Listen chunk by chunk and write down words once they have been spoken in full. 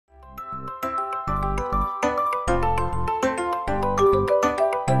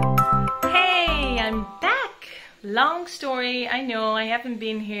Long story, I know, I haven't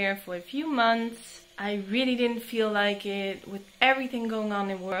been here for a few months. I really didn't feel like it with everything going on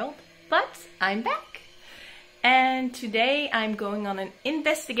in the world, but I'm back. And today I'm going on an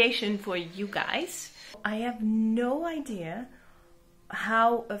investigation for you guys. I have no idea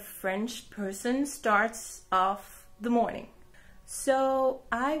how a French person starts off the morning. So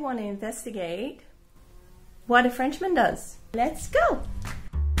I want to investigate what a Frenchman does. Let's go!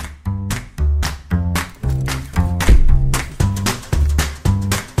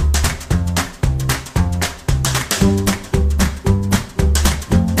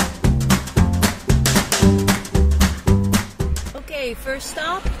 Okay, first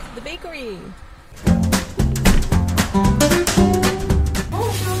stop, the bakery.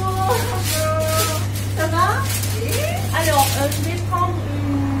 Bonjour! Ça va? Oui. Alors, je vais prendre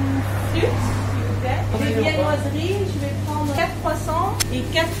une flûte, s'il vous plaît. Des viennoiseries, je vais prendre 4 croissants et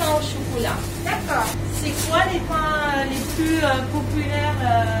 4 pains au chocolat. D'accord. C'est quoi les pains les plus populaires?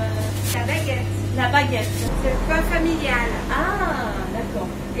 La baguette. La baguette. C'est le pain familial. Ah, d'accord.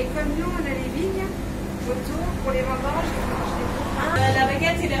 Et comme nous, on a les vignes autour pour les vendanges. La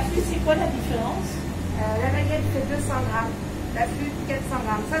baguette et la flûte, c'est quoi la différence? La baguette fait 200 grammes, la flûte 400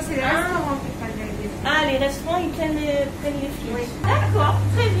 grammes. Ça, c'est les restaurants qui prennent les flûtes. Ah, les restaurants, ils prennent les flûtes. Oui. D'accord,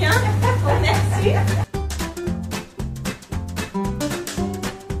 très bien. Merci.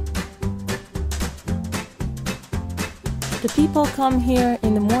 The people come here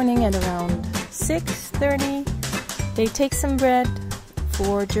in the morning at around 6:30. They take some bread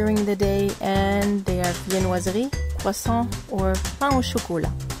for during the day and they have viennoiserie, croissant or pain au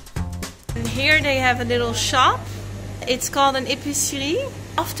chocolat. And here they have a little shop. It's called an épicerie.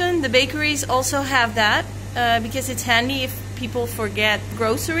 Often the bakeries also have that because it's handy if people forget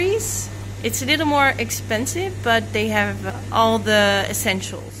groceries. It's a little more expensive, but they have all the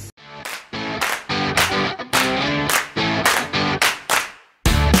essentials.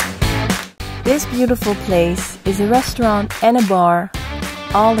 This beautiful place is a restaurant and a bar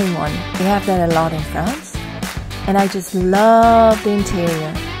all in one. We have that a lot in France. And I just love the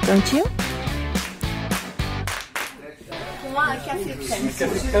interior, don't you?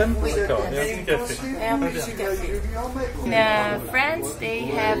 In France, they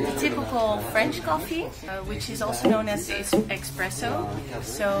have the typical French coffee, which is also known as espresso.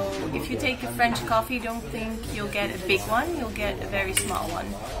 So if you take a French coffee, don't think you'll get a big one, you'll get a very small one.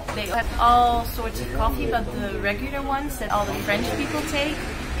 They have all sorts of coffee, but the regular ones that all the French people take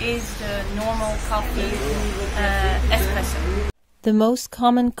is the normal coffee, espresso. The most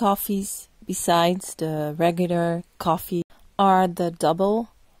common coffees besides the regular coffee are the double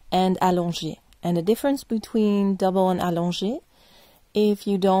and allongé. And the difference between double and allongé, if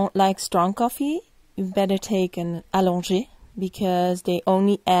you don't like strong coffee, you better take an allongé because they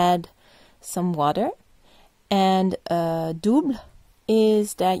only add some water. And double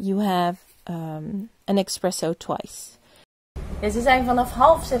is that you have an espresso twice. Ja, ze zijn vanaf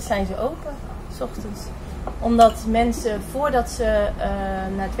 5:30 zijn ze open, 's ochtends. Omdat mensen, voordat ze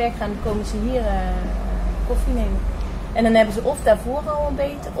naar het werk gaan, komen ze hier koffie nemen. En dan hebben ze of daarvoor al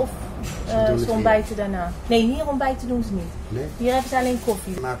ontbeten, of ze ontbijten daarna. Nee, hier ontbijten doen ze niet. Nee? Hier hebben ze alleen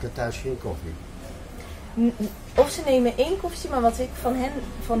koffie. Ze maken thuis geen koffie? Of ze nemen 1 koffietje, maar wat ik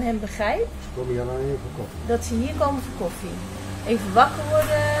van hen begrijp... Ze komen hier alleen voor koffie? Dat ze hier komen voor koffie. Even wakker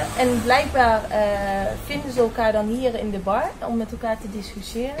worden. En blijkbaar vinden ze elkaar dan hier in de bar om met elkaar te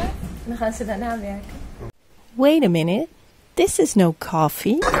discussiëren. En dan gaan ze daarna werken. Wait a minute, this is no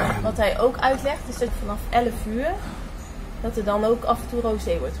coffee. Wat hij ook uitlegt is dat vanaf 11 uur dat er dan ook af en toe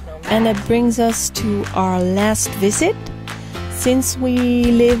rosé wordt genomen. And that brings us to our last visit. Since we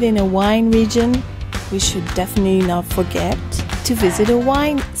live in a wine region, we should definitely not forget to visit a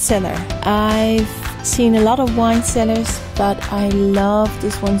wine cellar. I've seen a lot of wine cellars, but I love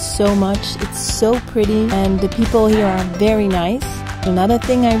this one so much. It's so pretty and the people here are very nice. Another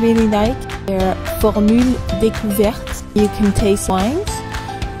thing I really like, their formule découverte. You can taste wines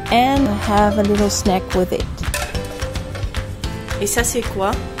and have a little snack with it. Et ça c'est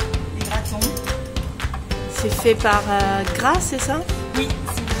quoi? Des gratons. C'est fait par gras, c'est ça? Oui,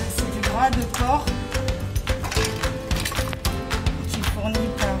 c'est du gras de porc qui est fourni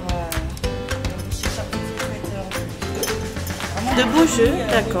par chez Charpentier Traiteur. De Beaujeu,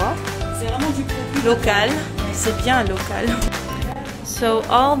 d'accord. C'est vraiment du produit Local, c'est bien local. So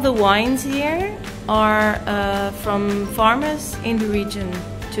all the wines here are from farmers in the region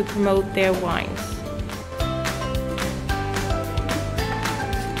to promote their wines.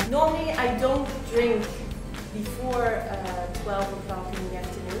 Normally I don't drink before 12 o'clock in the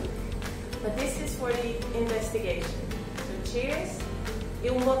afternoon, but this is for the investigation. So cheers.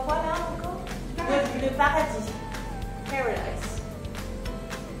 Et on boit quoi là encore? Le paradis. paradise.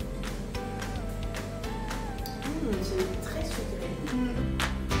 C'est très sucré.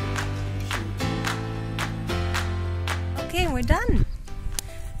 Okay, we're done.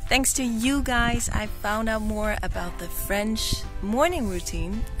 Thanks to you guys, I found out more about the French morning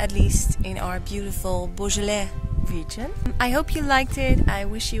routine, at least in our beautiful Beaujolais region. I hope you liked it. I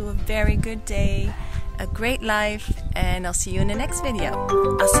wish you a very good day, a great life, and I'll see you in the next video.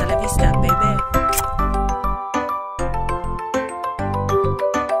 Hasta la vista, baby.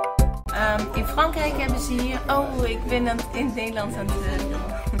 In Frankrijk hebben ze hier... Oh, ik ben in het Nederlands aan het...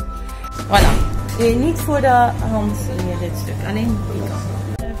 Voilà. Niet voor de hand hier dit stuk, alleen die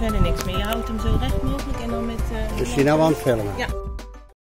kant. Verder niks meer. Je houdt hem zo recht mogelijk en dan met... Dus je nou aan het filmen? Ja.